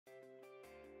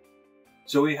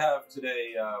So we have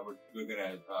today, we're going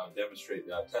to demonstrate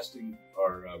testing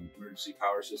our emergency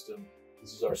power system.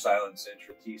 This is our silent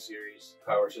Sentry T series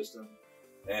power system.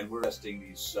 And we're testing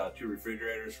these two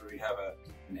refrigerators where we have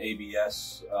an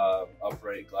ABS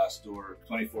upright glass door,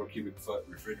 24 cubic foot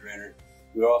refrigerator.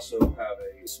 We also have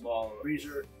a small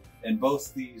freezer, and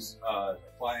both these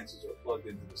appliances are plugged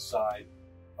into the side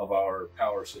of our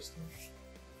power system.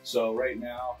 So right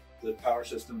now, the power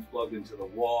system is plugged into the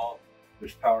wall.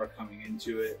 There's power coming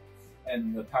into it,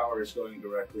 and the power is going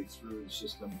directly through the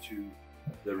system to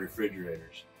the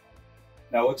refrigerators.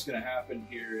 Now what's going to happen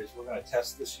here is we're going to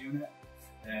test this unit,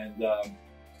 and what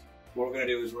we're going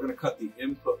to do is we're going to cut the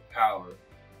input power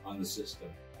on the system.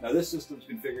 Now this system is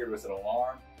configured with an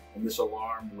alarm, and this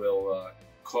alarm will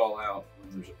call out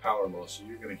when there's a power loss, so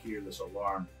you're going to hear this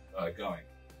alarm going.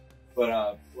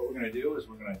 But what we're going to do is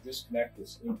we're going to disconnect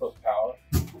this input power.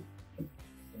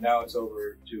 Now it's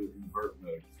over to invert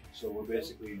mode. So we're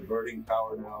basically inverting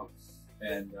power now.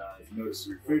 And if you notice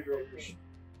the refrigerators,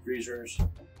 freezers,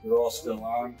 they're all still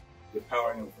on. We're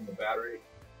powering them from the battery.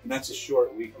 And that's a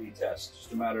short weekly test,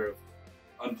 just a matter of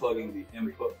unplugging the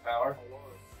input power.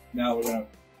 Now we're going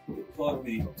to plug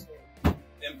the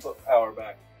input power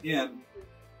back in.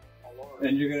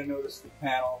 And you're going to notice the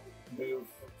panel move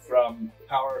from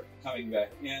power coming back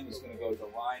in. It's going to go to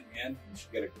line in. You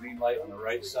should get a green light on the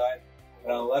right side.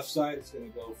 And on the left side, it's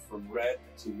going to go from red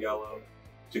to yellow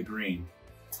to green.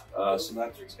 So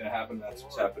that's what's going to happen. That's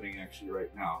what's happening actually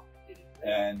right now.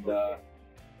 And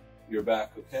you're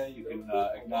back okay. You can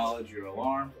acknowledge your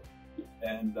alarm.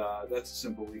 And that's a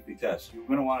simple weekly test. You're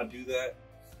going to want to do that.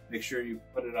 Make sure you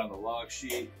put it on the log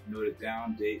sheet, note it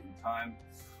down, date and time.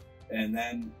 And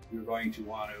then you're going to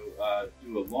want to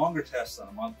do a longer test on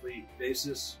a monthly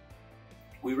basis.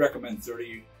 We recommend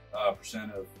 30%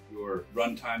 of your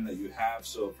runtime that you have.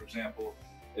 So for example,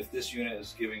 if this unit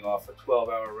is giving off a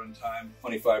 12-hour runtime,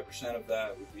 25% of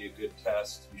that would be a good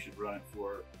test. You should run it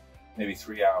for maybe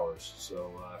 3 hours.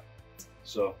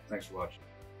 So thanks for watching.